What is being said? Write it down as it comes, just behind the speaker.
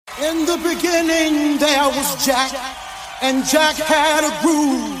In the beginning there was Jack, and Jack had a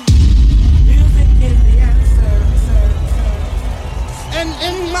groove. Music is the answer. And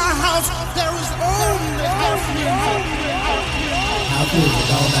in my house there is only house music. House music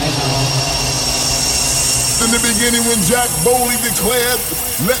all night long. In the beginning when Jack boldly declared,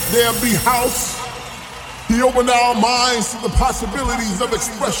 "Let there be house," he opened our minds to the possibilities of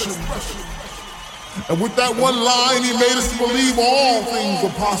expression. And with that one line, he made us believe all things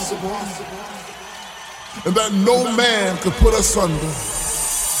are possible, and that no man could put us under.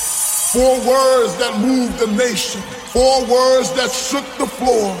 4 words that moved the nation, 4 words that shook the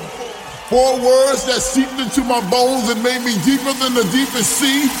floor, 4 words that seeped into my bones and made me deeper than the deepest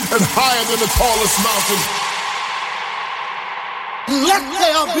sea and higher than the tallest mountain. Let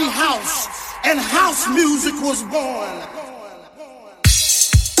there be house, and house music was born.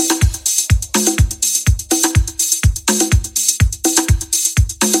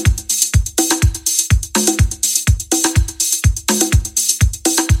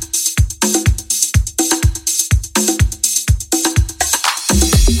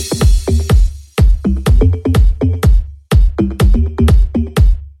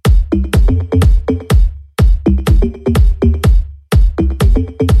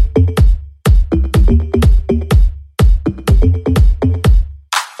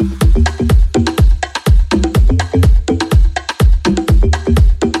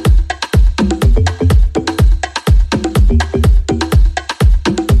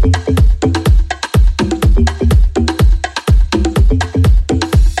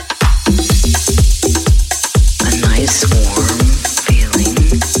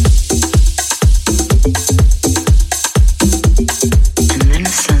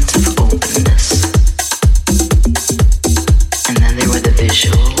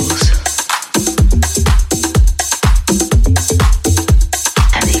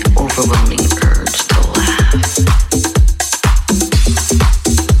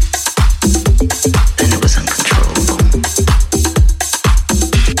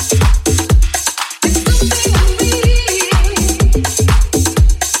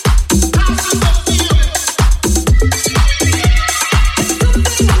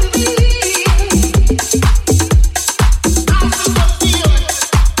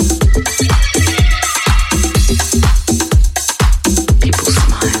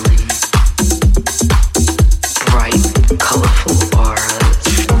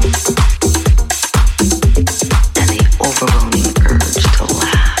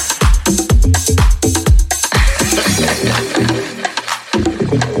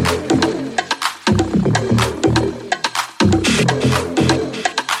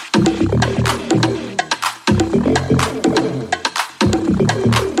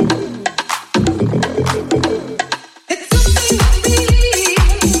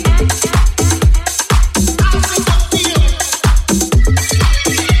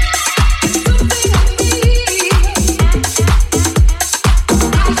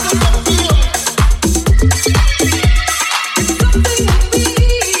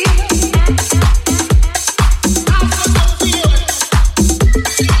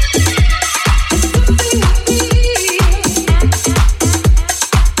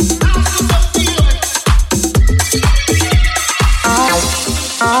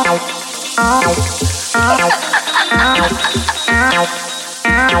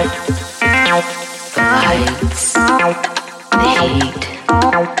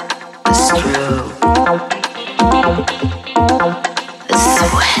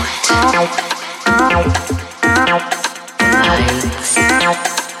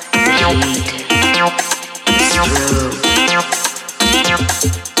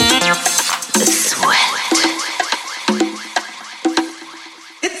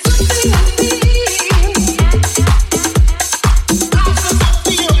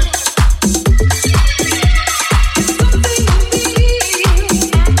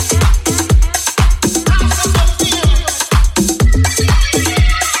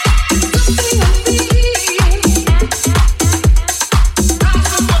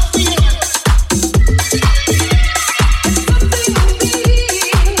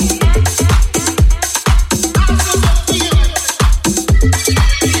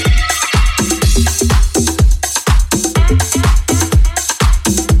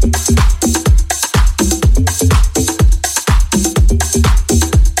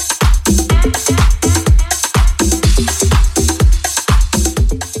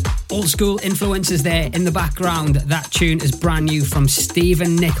 Influences there in the background. That tune is brand new from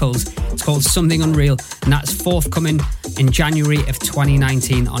Stephen Nichols. It's called Something Unreal, and that's forthcoming in January of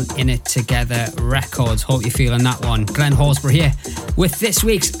 2019 on In It Together Records. Hope you're feeling that one. Glenn Horsburgh here with this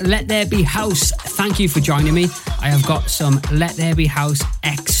week's Let There Be House. Thank you for joining me. I have got some Let There Be House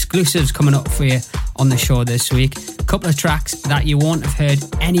exclusives coming up for you on the show this week. A couple of tracks that you won't have heard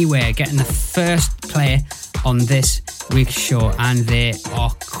anywhere, getting the first play on this week's show, and they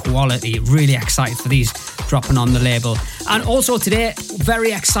are quality. Really excited for these dropping on the label. And also today,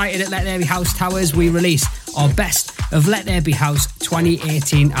 very excited at Let There Be House Towers, we release our best of Let There Be House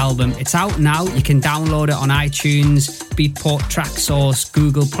 2018 album. It's out now. You can download it on iTunes, Beatport, Traxsource,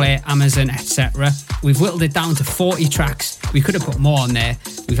 Google Play, Amazon, etc. We've whittled it down to 40 tracks. We could have put more on there.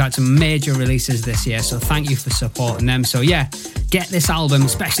 We've had some major releases this year, so thank you for supporting them. So yeah, get this album,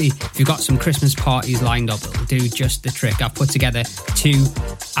 especially if you've got some Christmas parties lined up. It'll do just the trick. I've put together 2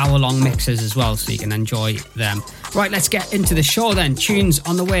 hour-long mixes as well, so you can enjoy them. Right, let's get into the show then. Tunes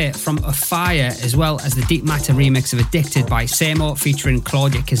on the way from Afire, as well as the Deep Matter remix of Addicted by Samo featuring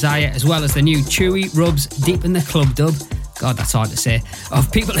Claudia Kazaya, as well as the new Chewy Rubs Deep in the Club dub. God, that's hard to say.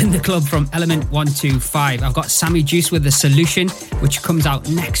 Of People in the Club from Element 125. I've got Sammy Juice with The Solution, which comes out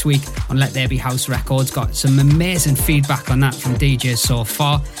next week on Let There Be House Records. Got some amazing feedback on that from DJs so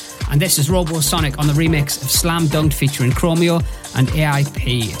far. And this is Robosonic on the remix of Slam Dunked featuring Chromeo and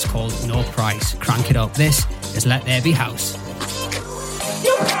AIP. It's called No Price. Crank it up. This is Let There Be House.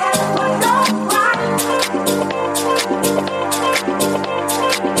 You can't put no price.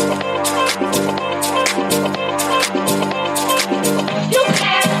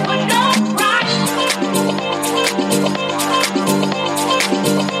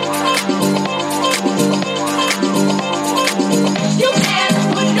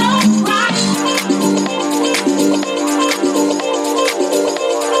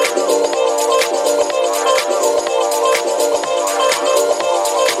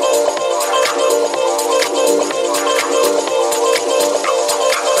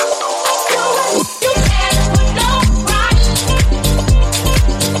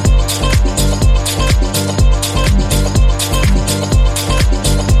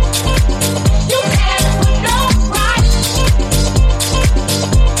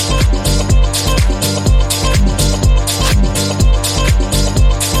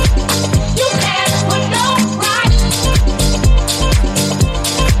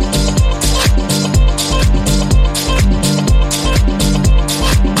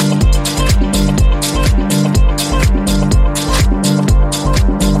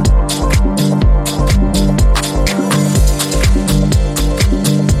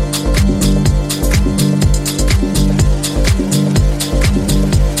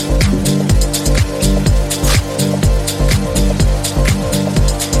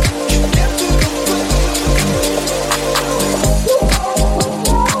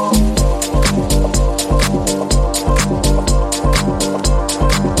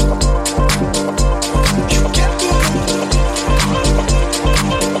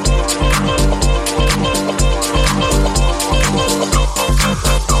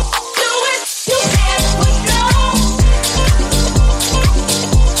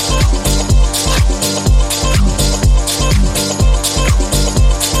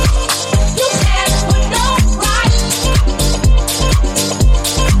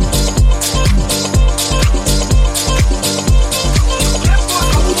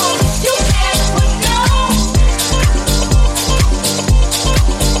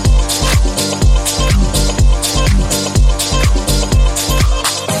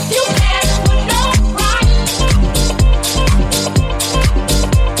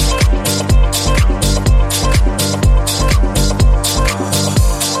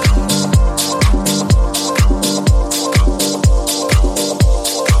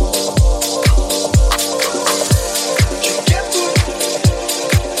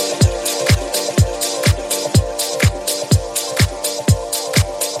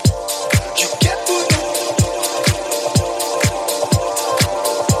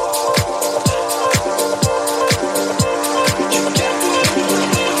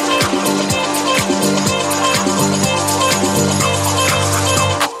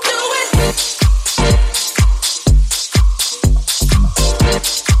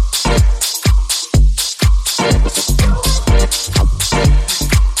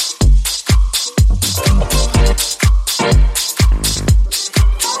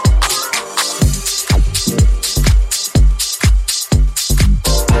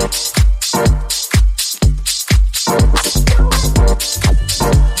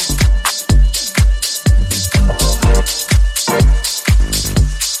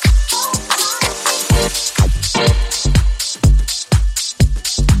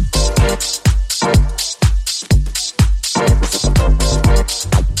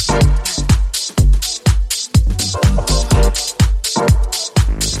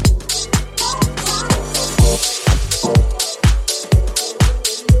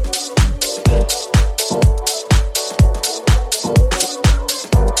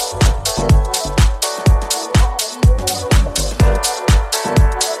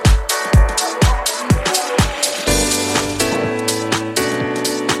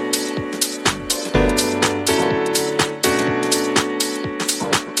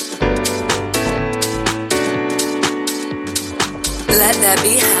 There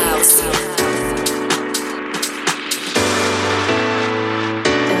Be House.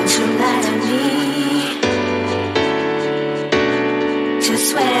 Don't you lie to me. Just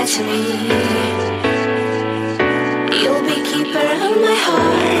swear to me. You'll be keeper of my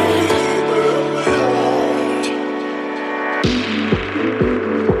heart.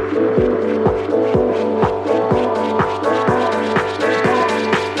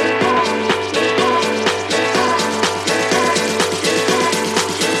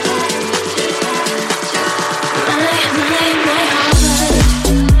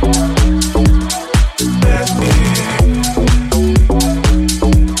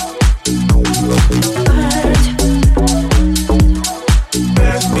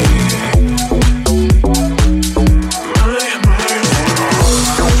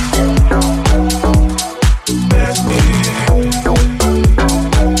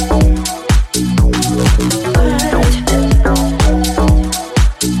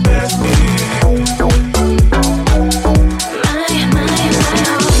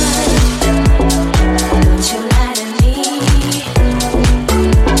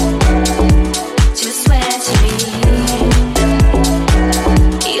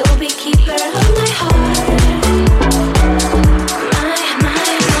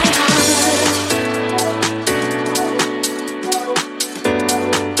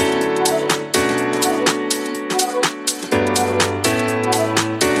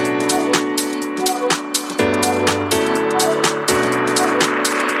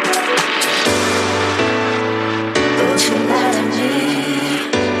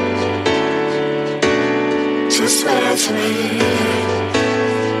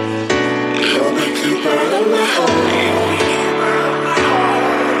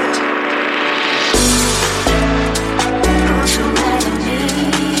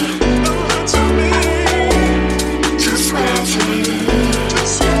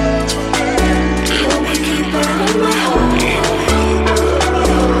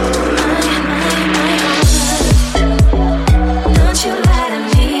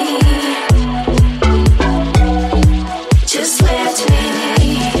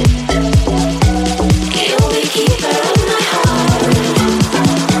 Keeper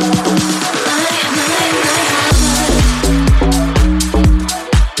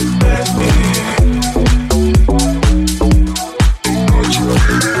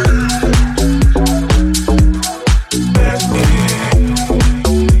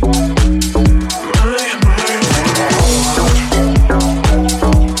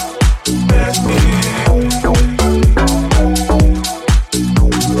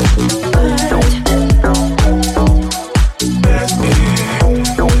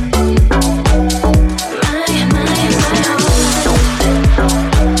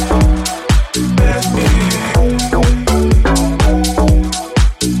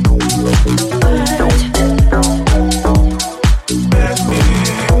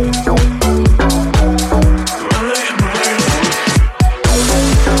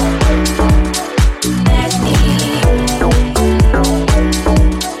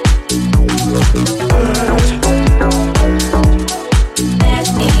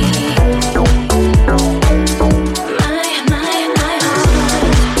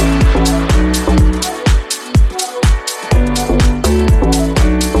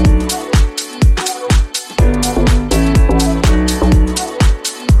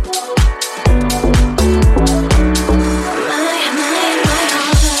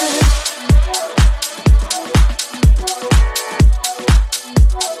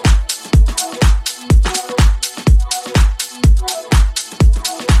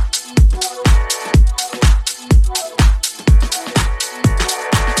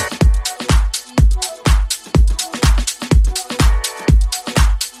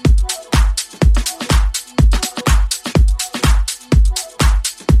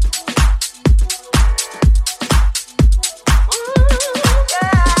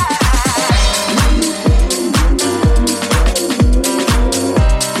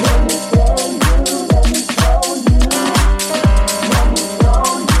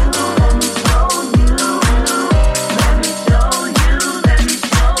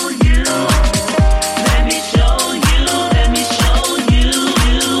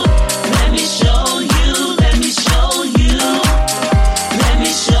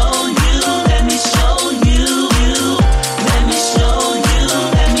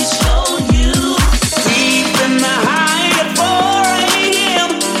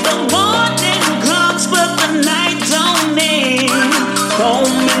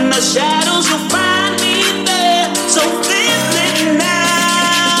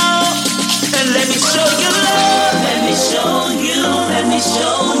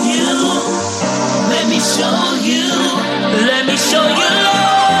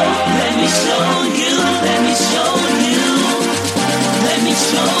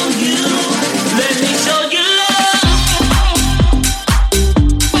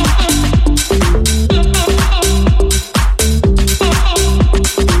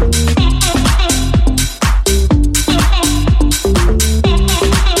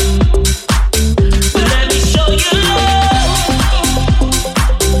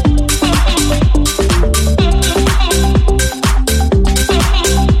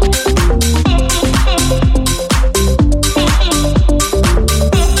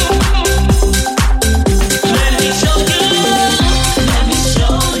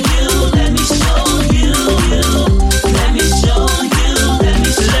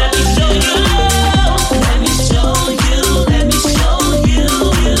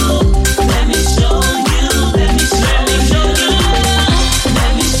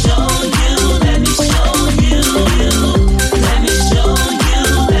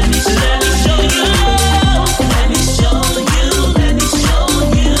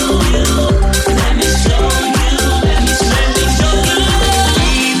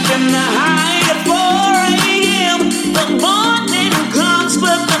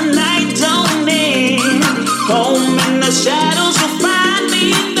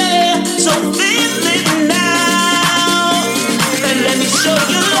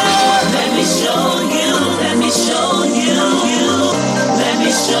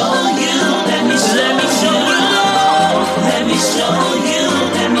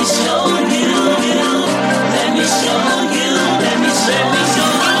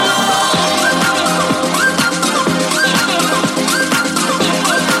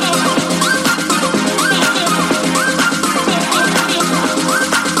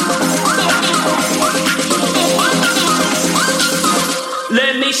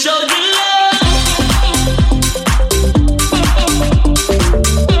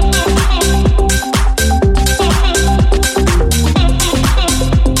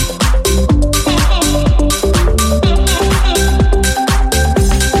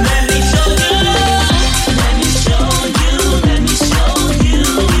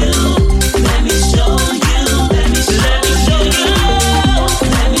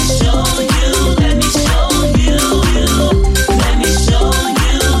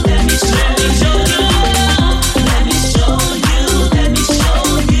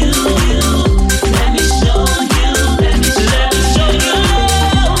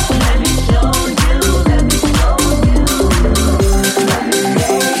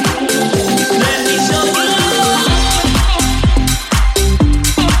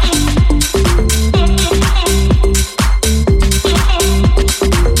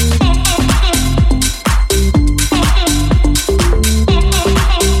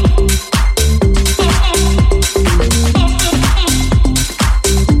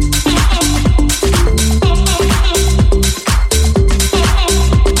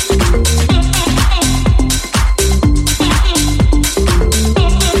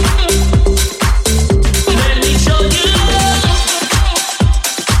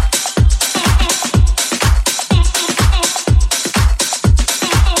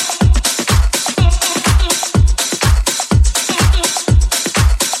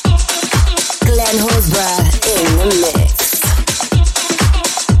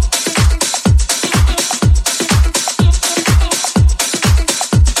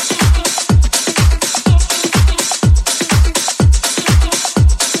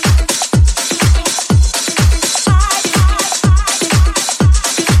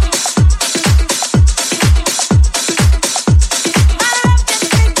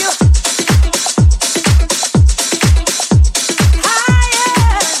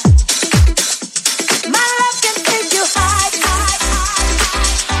My love can take you high.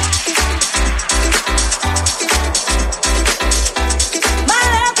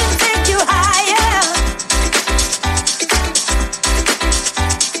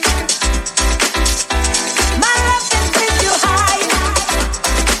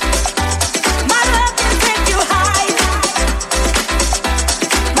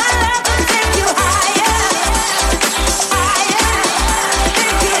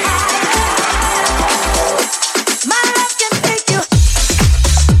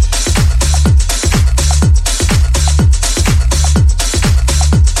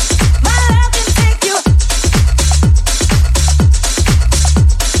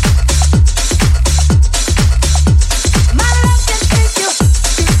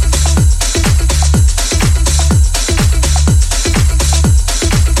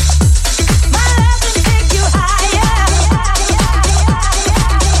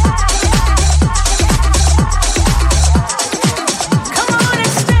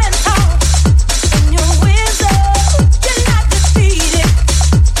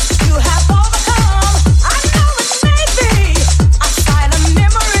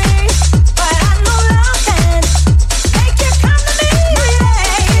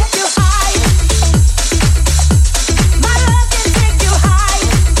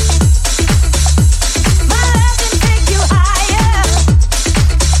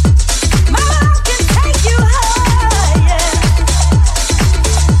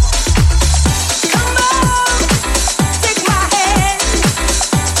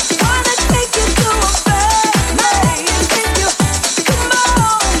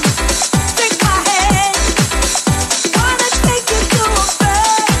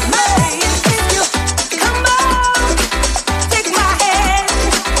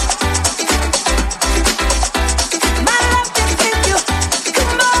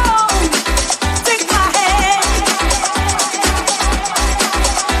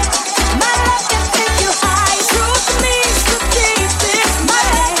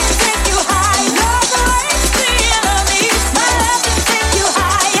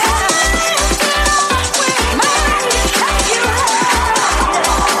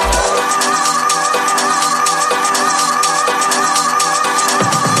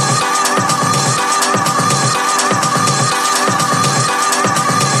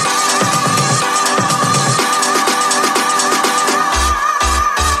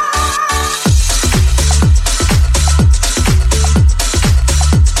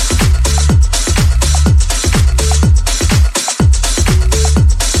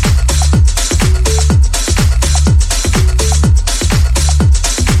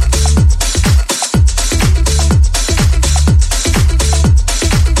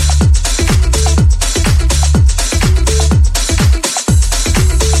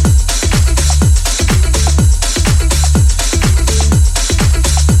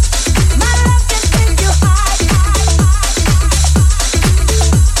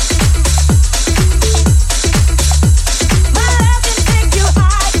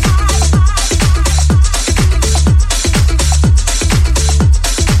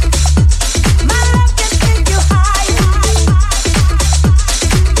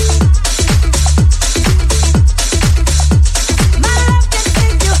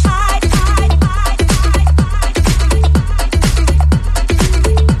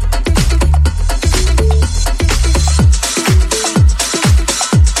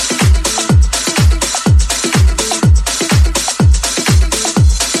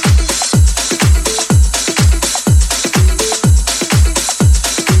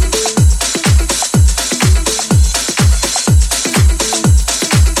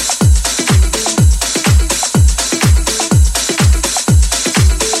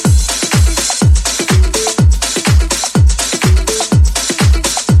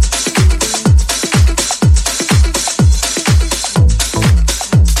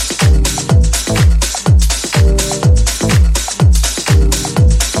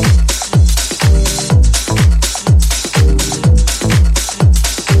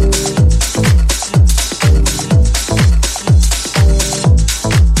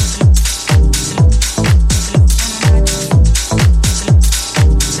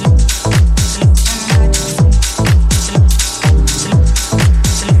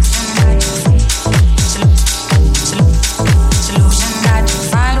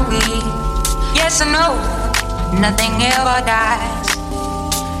 ever dies.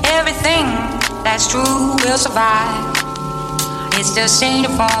 Everything that's true will survive. It's the same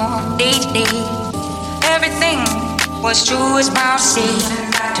from day to day. Everything what's true is bound to say,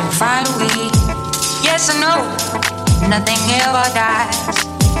 to find a way. Yes or no, nothing ever dies.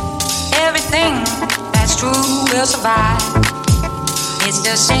 Everything that's true will survive. It's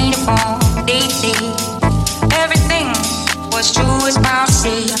the same from day to day. Everything what's true is bound to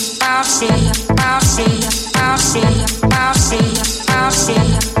say, bound to say, bound to say, bound to say, bound to say, bound to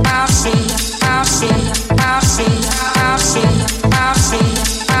say, bound to say, bound to say, bound to say, bound to say, bound to say,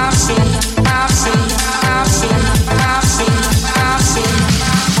 bound to say, bound to say, bound to say, bound to say, bound to say.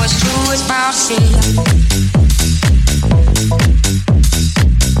 What's true is bound to say.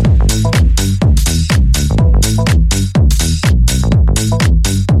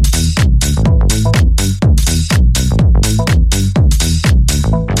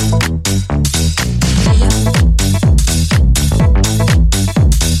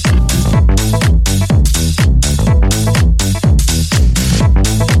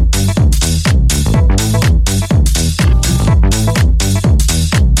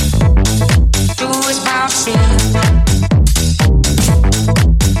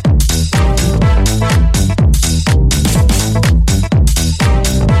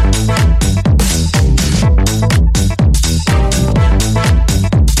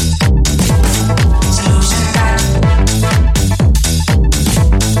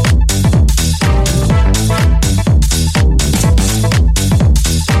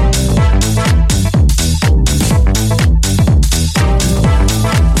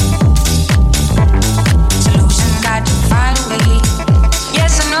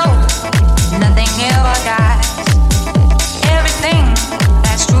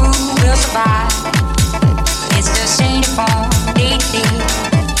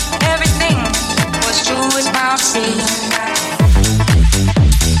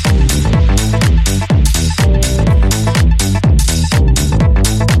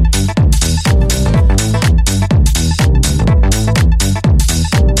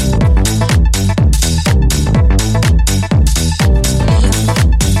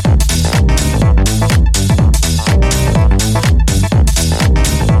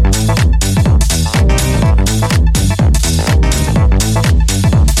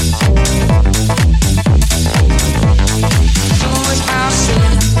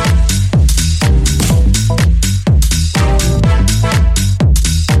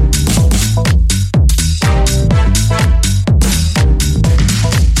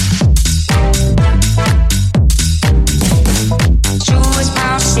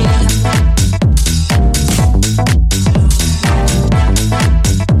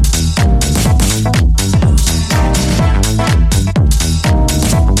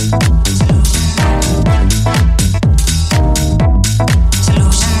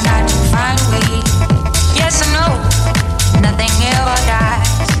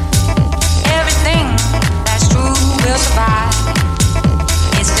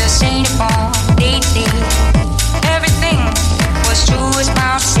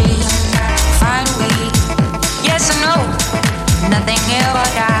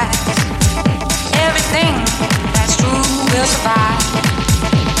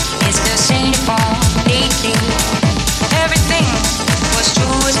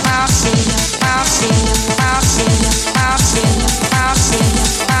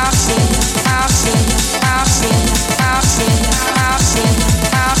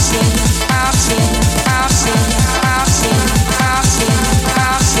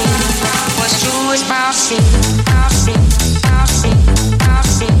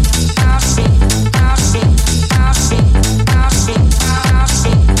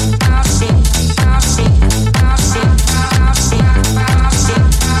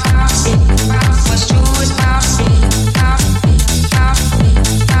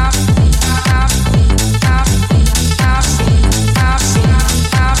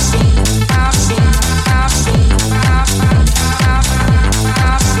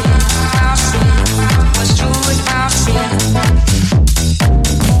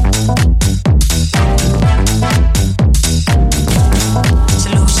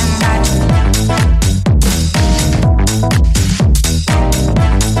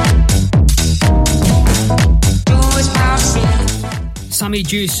 Sammy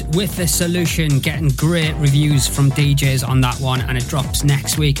Juice with The Solution, getting great reviews from DJs on that one, and it drops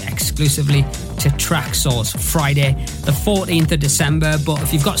next week exclusively to Traxsource, Friday the 14th of December. But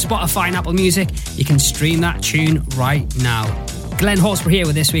if you've got Spotify and Apple Music, you can stream that tune right now. Glenn Horsburgh here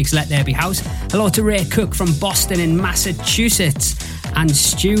with this week's Let There Be House. Hello to Ray Cook from Boston in Massachusetts, and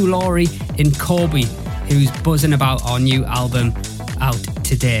Stu Laurie in Corby who's buzzing about our new album out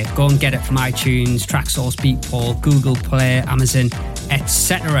today. Go and get it from iTunes, Traxsource, Beatport, Google Play, Amazon,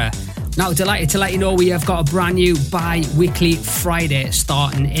 etc. Now, delighted to let you know we have got a brand new bi-weekly Friday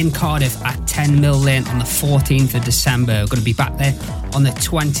starting in Cardiff at 10 Mill Lane on the 14th of December. We're going to be back there on the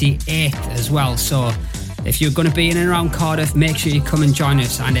 28th as well. So if you're going to be in and around Cardiff, make sure you come and join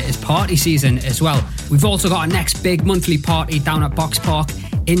us. And it is party season as well. We've also got our next big monthly party down at Box Park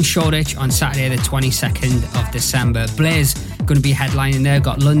in Shoreditch on Saturday the 22nd of December. Blaze going to be headlining there.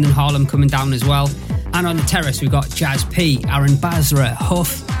 Got London Harlem coming down as well. And on the terrace we've got Jazz P, Aaron Basra,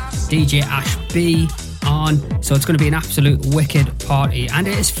 Huff, DJ Ash B on. So it's going to be an absolute wicked party. And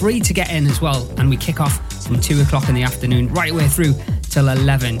it is free to get in as well. And we kick off from 2 o'clock in the afternoon right away through till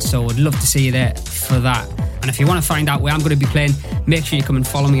 11. So I'd love to see you there for that. And if you want to find out where I'm going to be playing, make sure you come and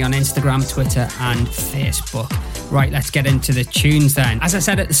follow me on Instagram, Twitter and Facebook. Right, let's get into the tunes then. As I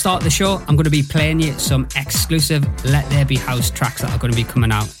said at the start of the show, I'm going to be playing you some exclusive Let There Be House tracks that are going to be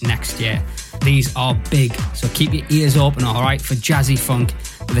coming out next year. These are big, so keep your ears open, alright, for jazzy funk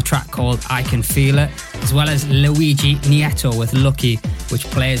with a track called I Can Feel It, as well as Luigi Nieto with Lucky, which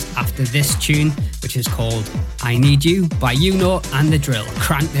plays after this tune, which is called I Need You by You-Know and The Drill.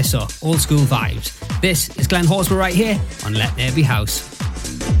 Crank this up, old school vibes. This is Glenn Horsburgh right here on Let There Be House.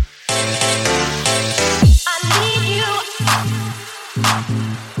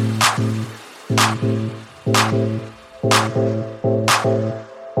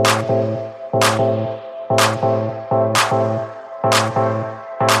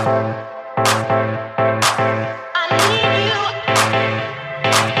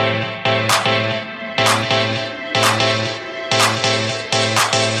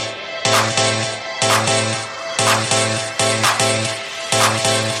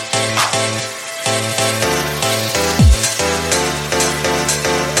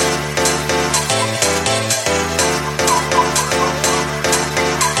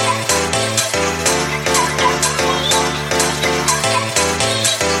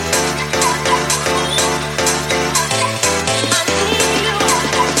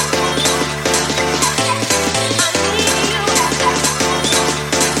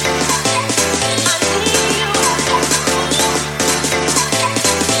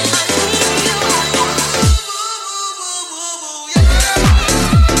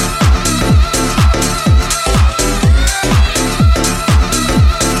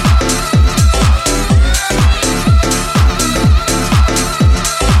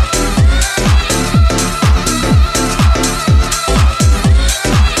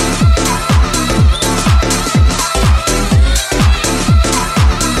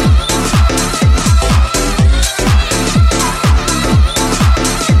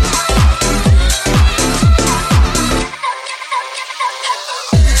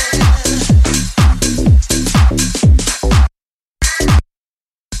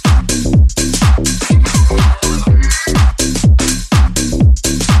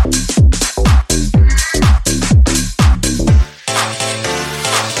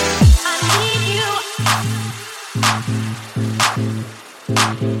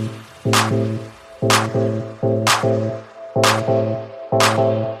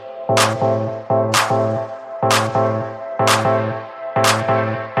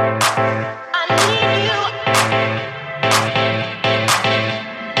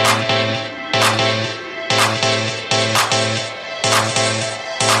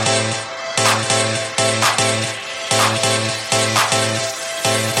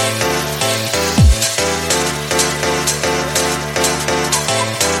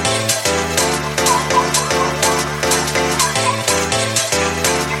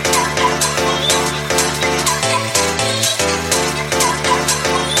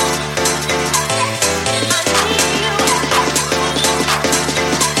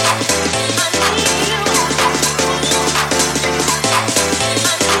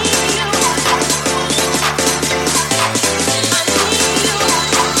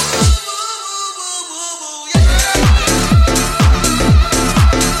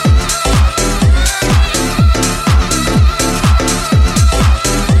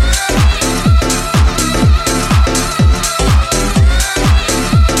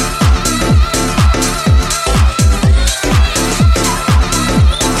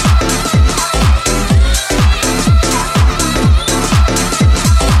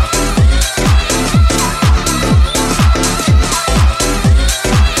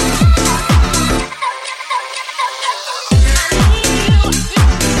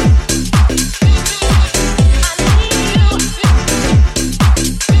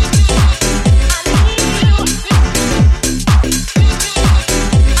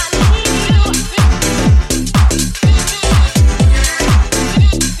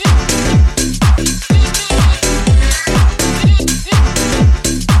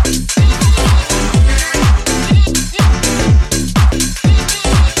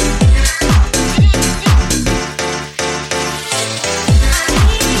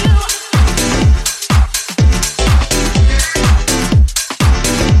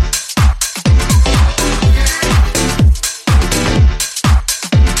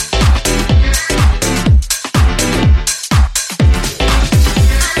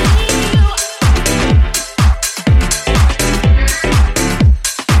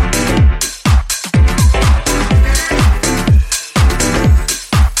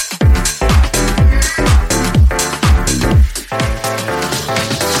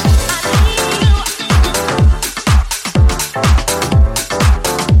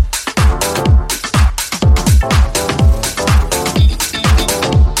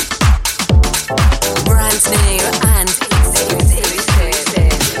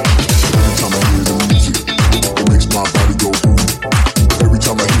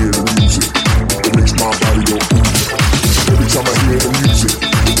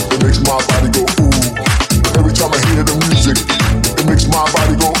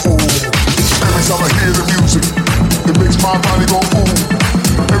 my body go boom.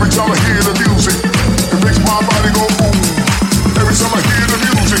 Every time I hear the music, it makes my body go boom. Every time I hear the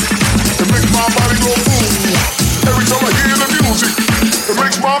music, it makes my body go boom. Every time I hear the music, it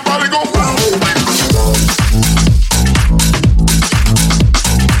makes my body go boom.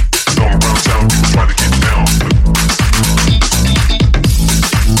 All around town, people try to get down.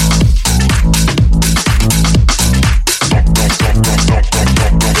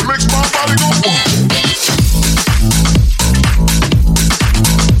 It makes my body go boom.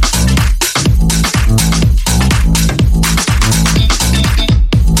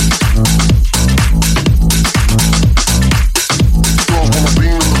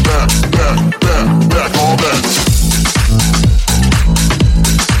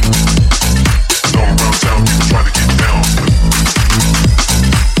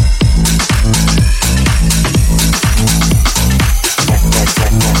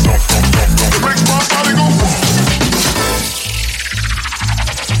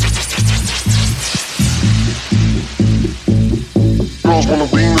 Wanna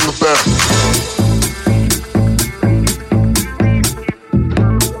be in the back.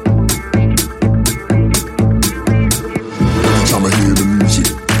 Every time I hear the music,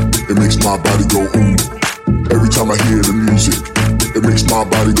 it makes my body go ooh. Every time I hear the music, it makes my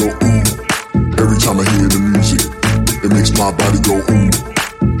body go ooh. Every time I hear the music, it makes my body go ooh.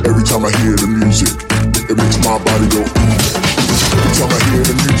 Every time I hear the music, it makes my body go ooh. Every time I hear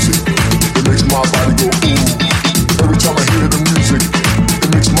the music, it makes my body go ooh. Every time I hear the music, it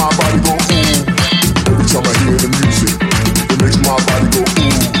makes my body go ooh. Every time I hear the music, it makes my body go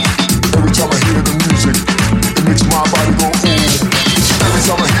ooh. Every time I hear the music, it makes my body go ooh. Every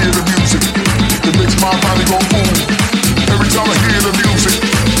time I hear the music, it makes my body go ooh. Every time I hear the music,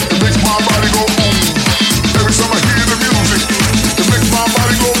 it makes my body go ooh. Every time I hear the music, it makes my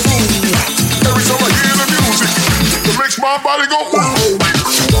body go ooh. Every time I hear the music, it makes my body go ooh.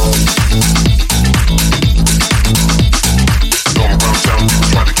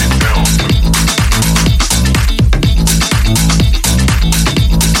 Try to get down.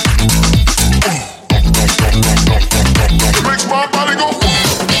 It makes my body go.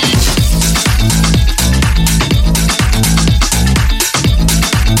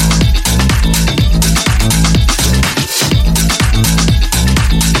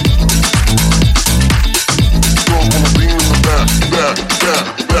 Girls wanna be in the back.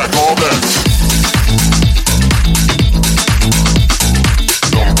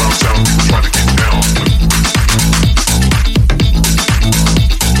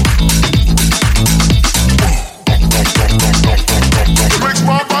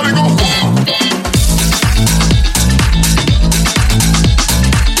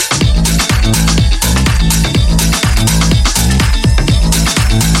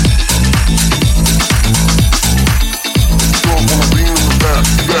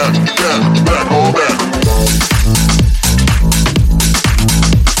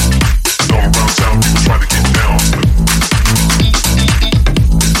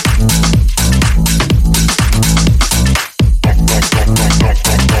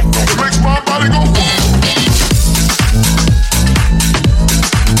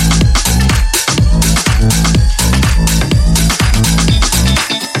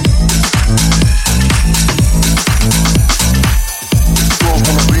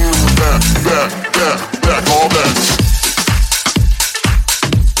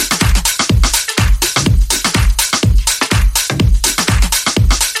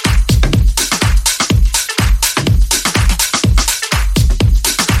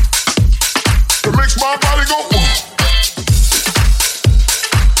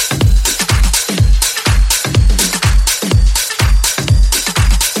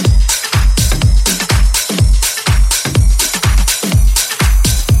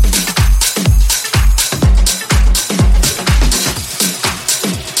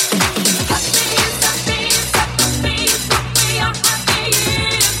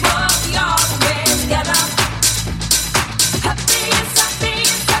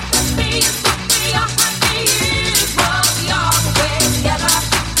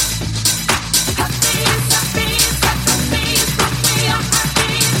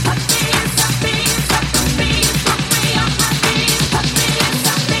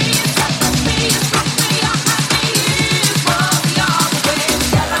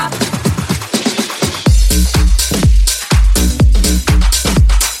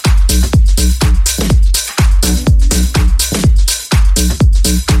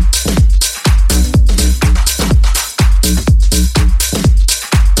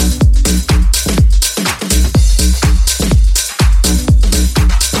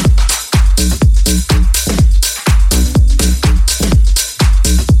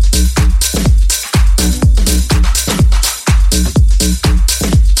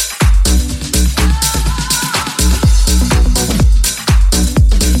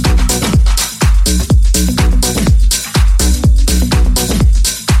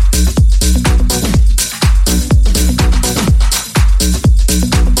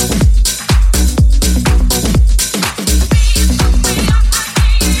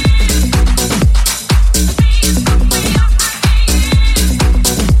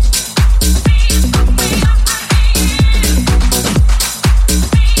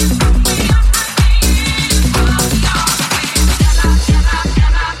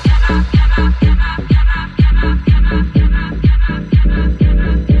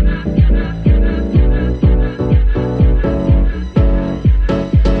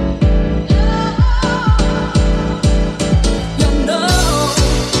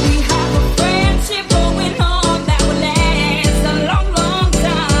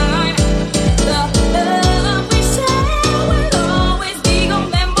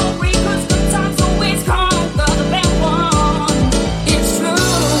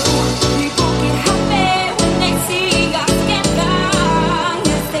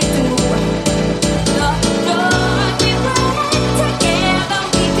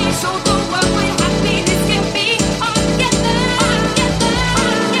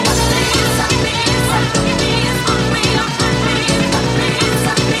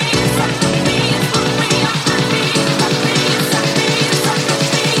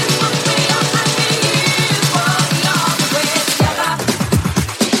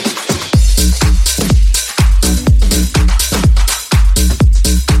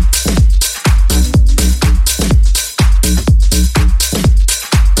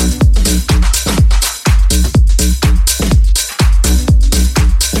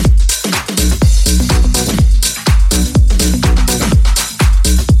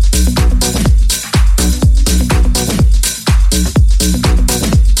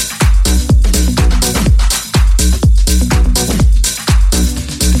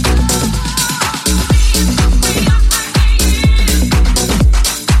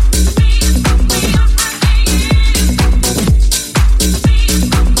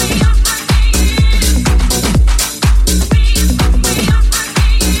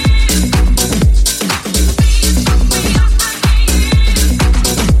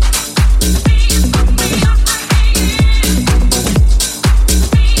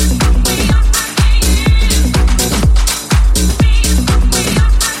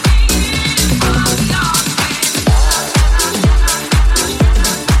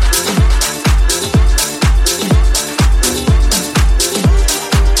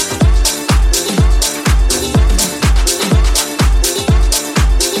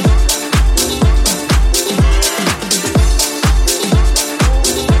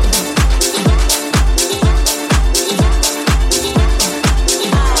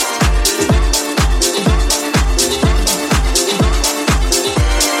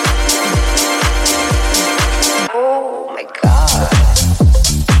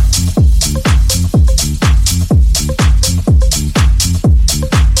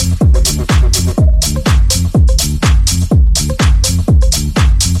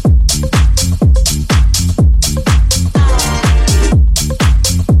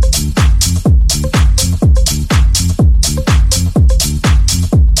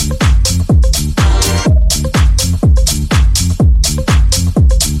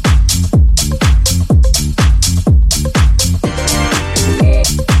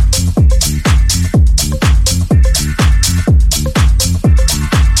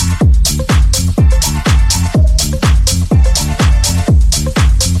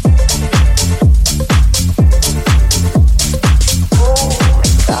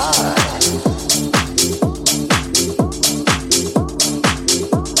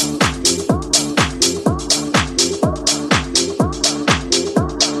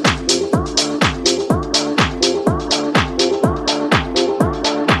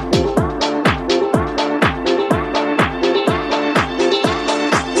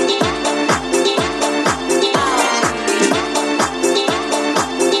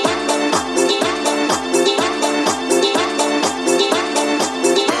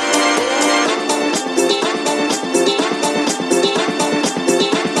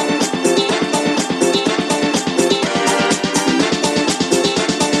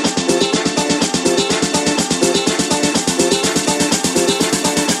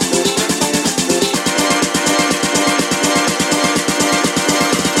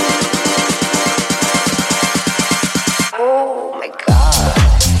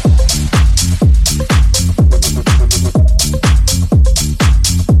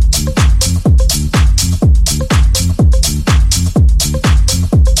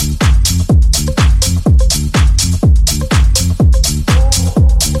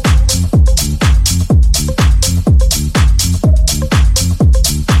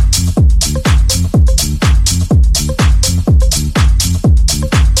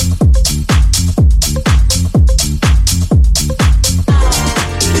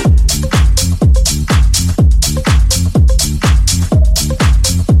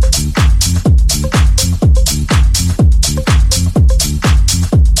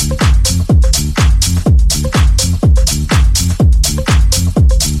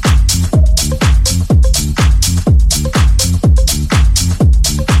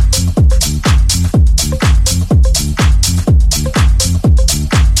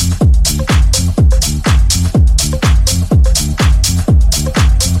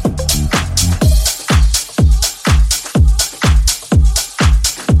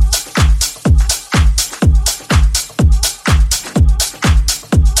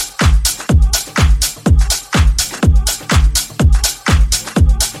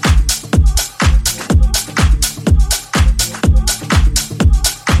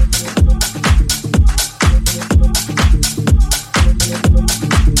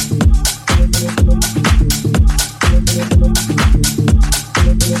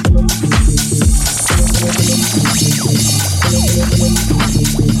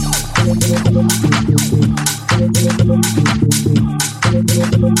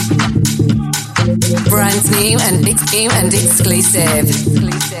 Extreme and exclusive.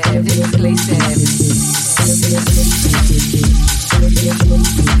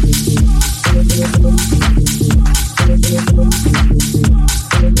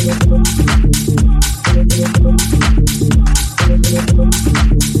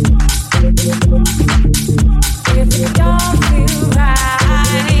 If you don't feel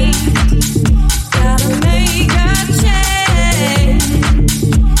right, gotta make a change.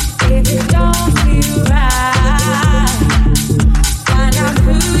 If you don't feel right, find out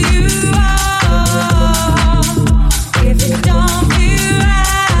who you are. If you don't feel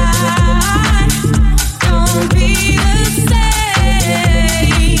right, don't be the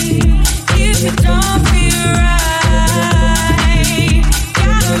same. If you don't feel right,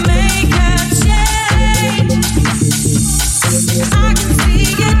 gotta make a change. I can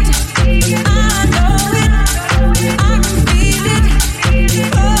see it, I know it, I can feel it,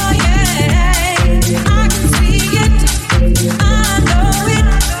 oh yeah. I can see it, I know it,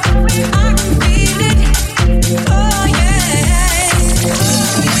 I can feel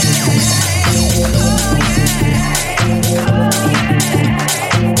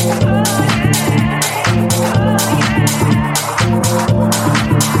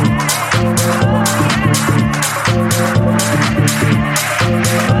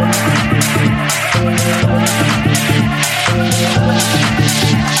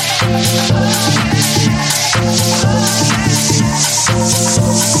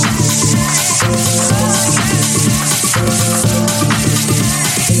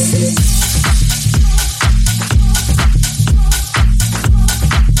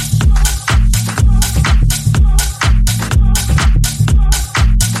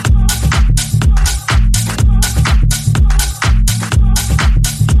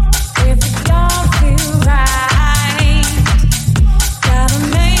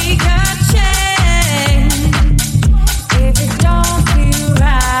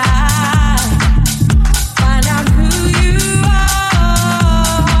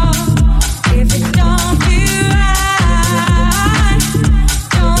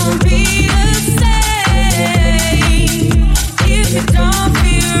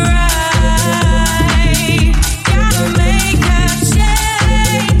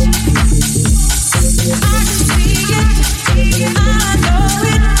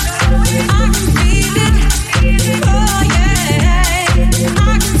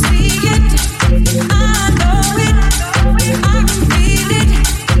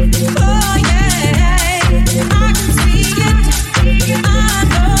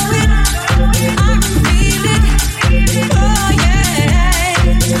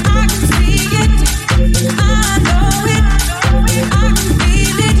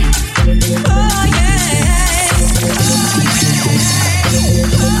it, oh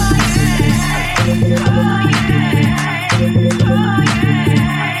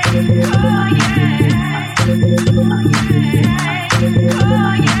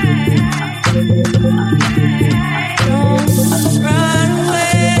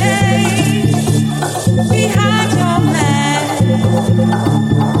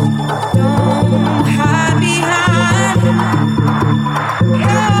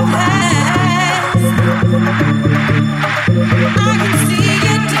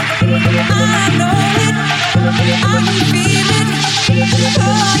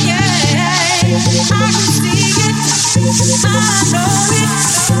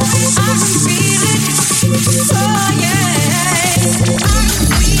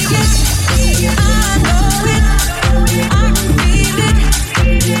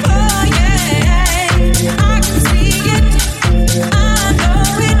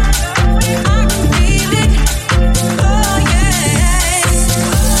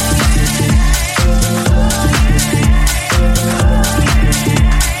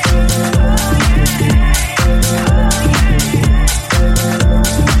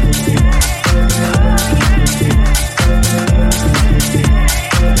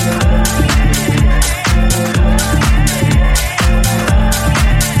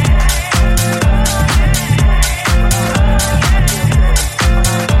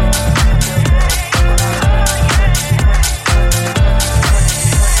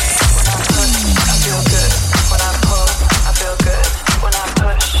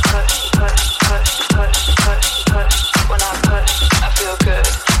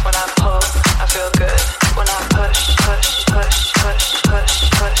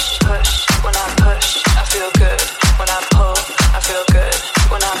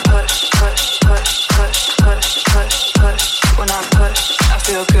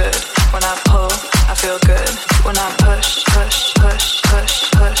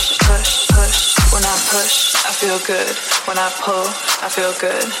good. When I pull, I feel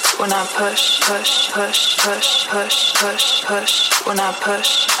good. When I push, push, push, push, push, push, push. When I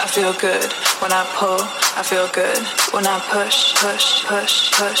push, I feel good. When I pull, I feel good. When I push, push,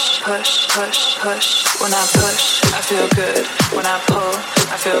 push, push, push, push, push. When I push, I feel good. When I pull,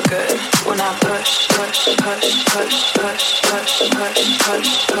 I feel good. When I push, push, push, push, push, push, push, push,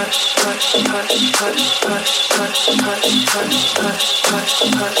 push, push, push, push, push,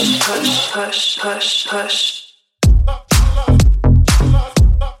 push, push, push, push.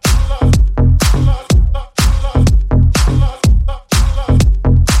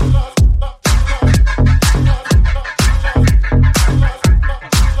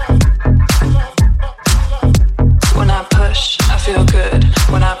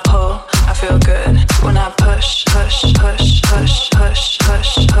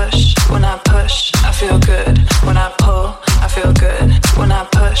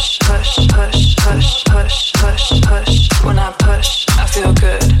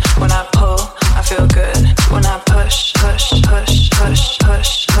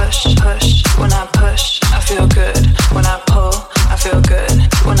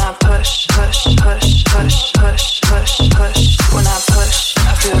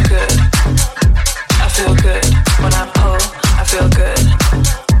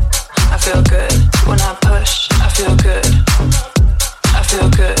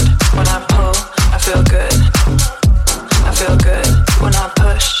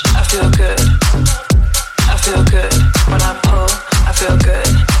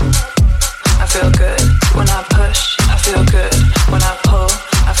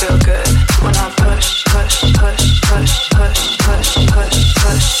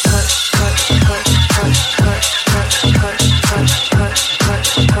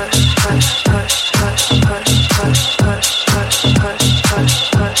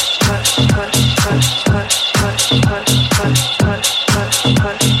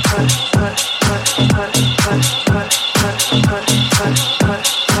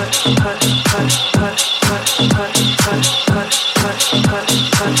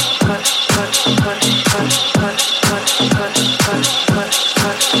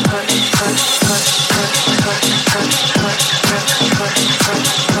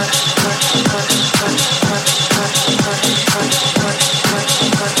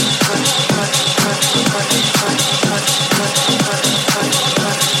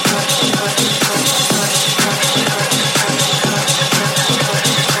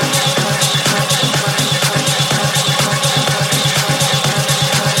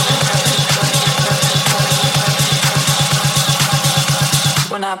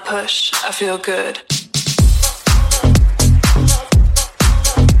 I feel good.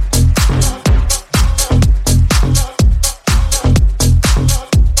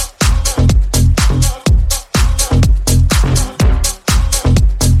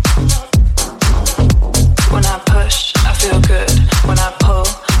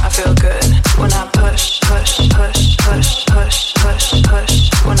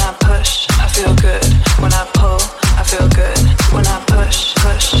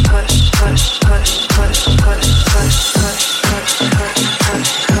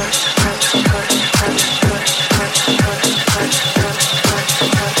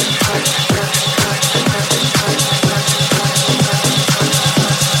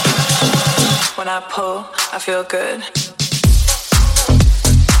 I feel good.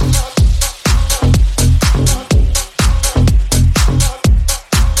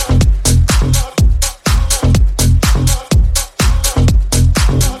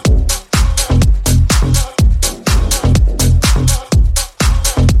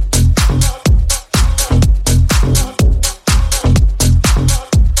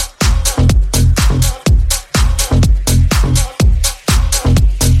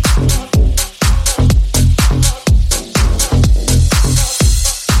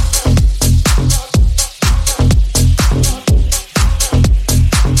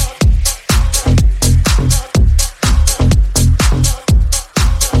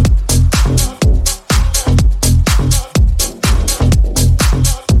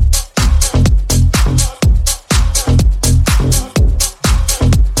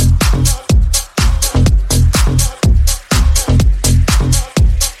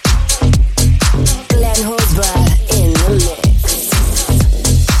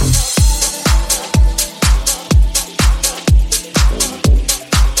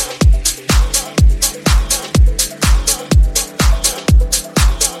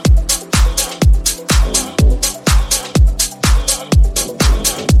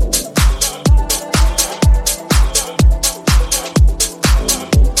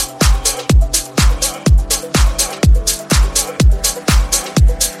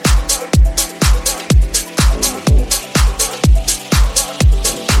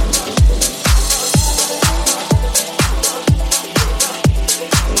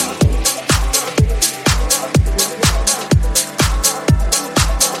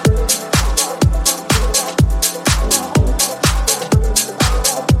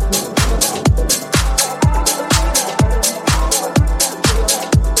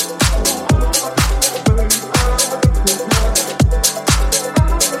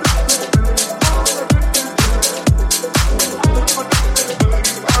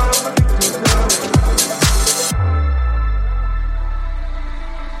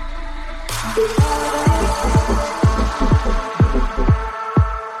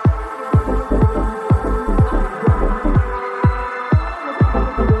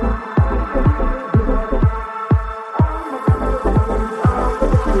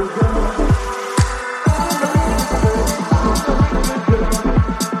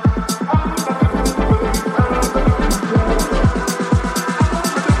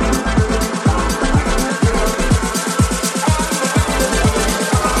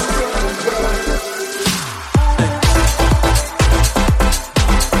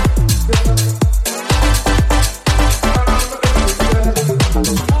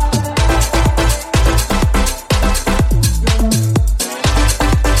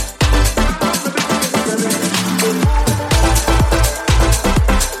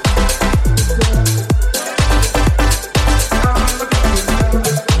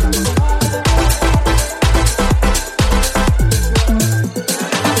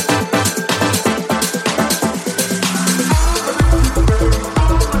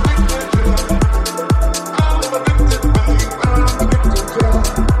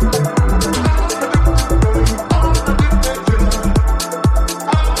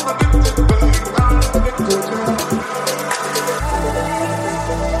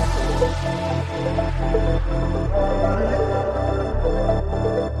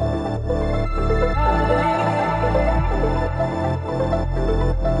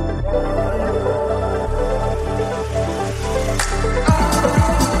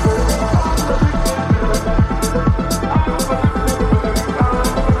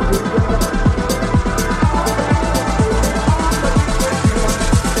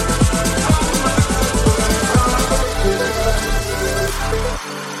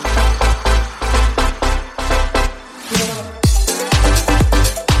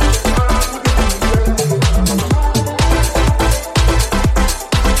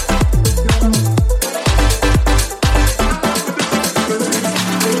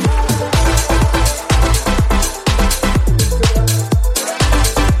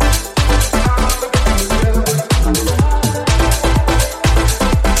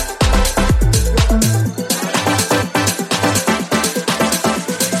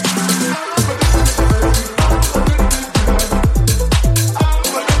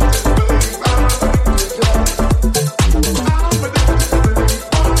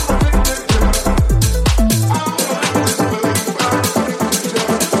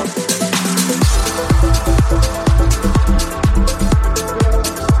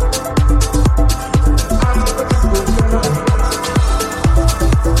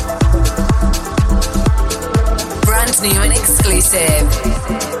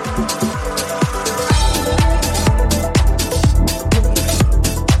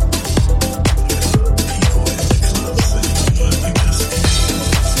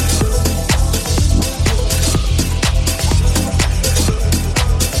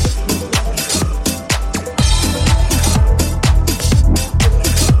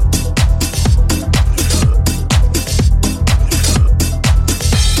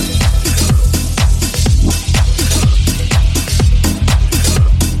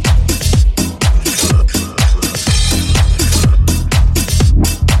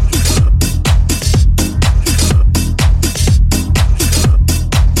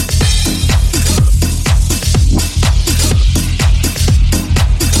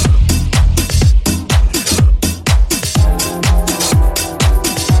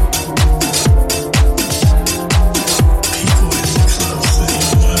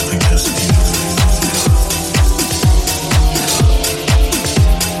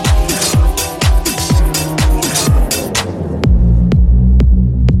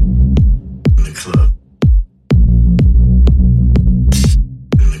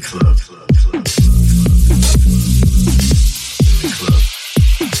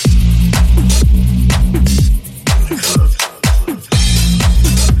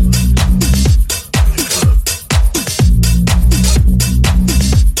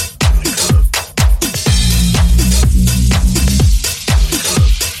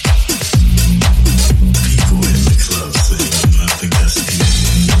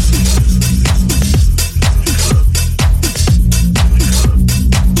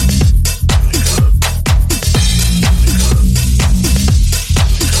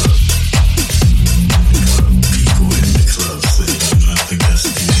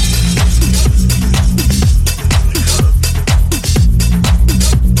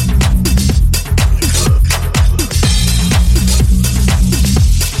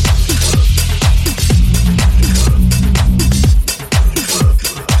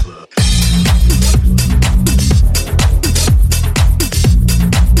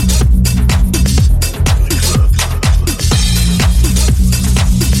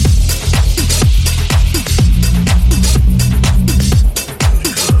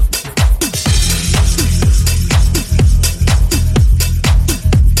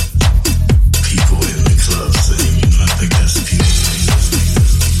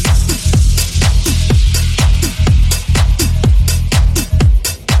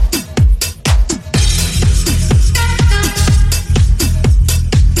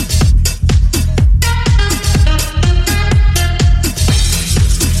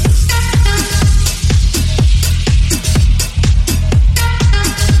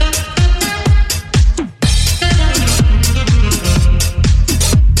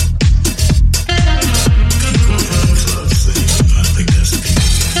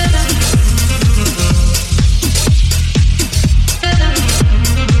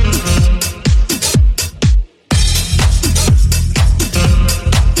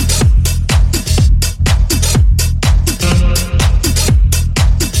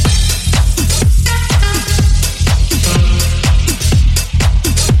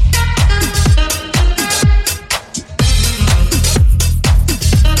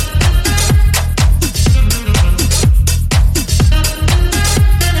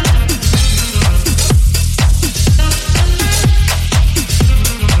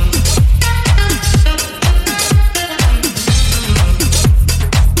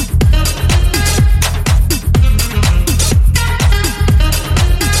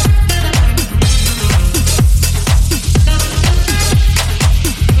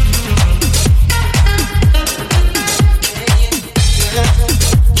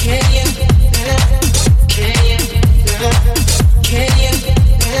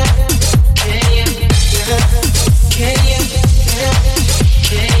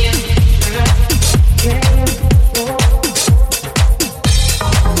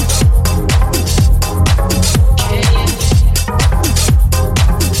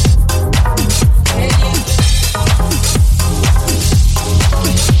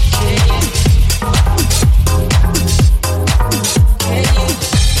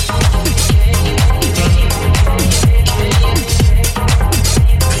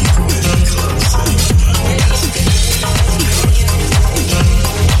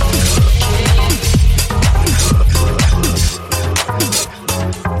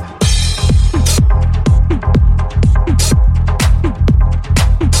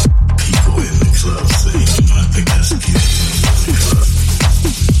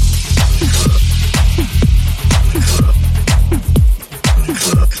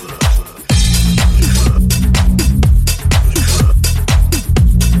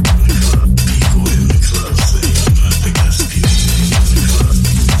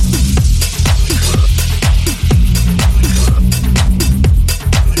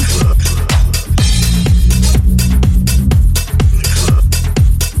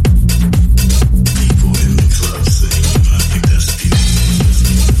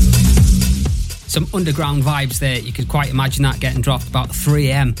 Some underground vibes there. You could quite imagine that getting dropped about 3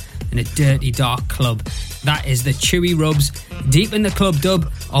 a.m. in a dirty, dark club. That is the Chewy Rubs, Deep in the Club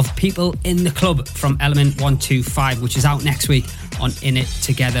dub of People in the Club from Element 125, which is out next week on In It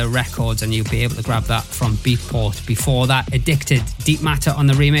Together Records, and you'll be able to grab that from Beatport. Before that, Addicted, Deep Matter on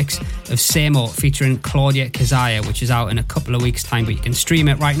the remix of Samo featuring Claudia Kazaya, which is out in a couple of weeks' time, but you can stream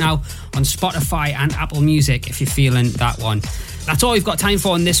it right now on Spotify and Apple Music if you're feeling that one. That's all we've got time for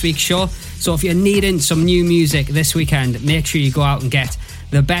on this week's show, so if you're needing some new music this weekend, make sure you go out and get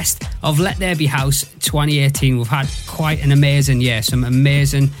the best of Let There Be House 2018. We've had quite an amazing year, some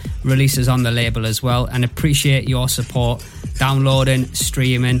amazing releases on the label as well, and appreciate your support, downloading,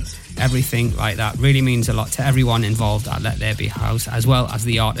 streaming, everything like that. Really means a lot to everyone involved at Let There Be House, as well as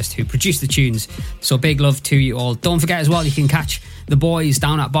the artist who produced the tunes. So big love to you all. Don't forget as well, you can catch the boys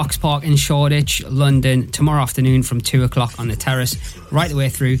down at Box Park in Shoreditch, London, tomorrow afternoon from 2 o'clock on the terrace, right the way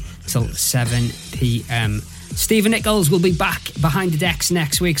through till 7 p.m. Stephen Nichols will be back behind the decks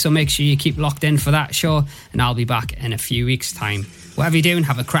next week, so make sure you keep locked in for that show, and I'll be back in a few weeks' time. Whatever you're doing,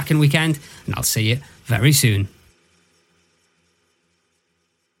 have a cracking weekend, and I'll see you very soon.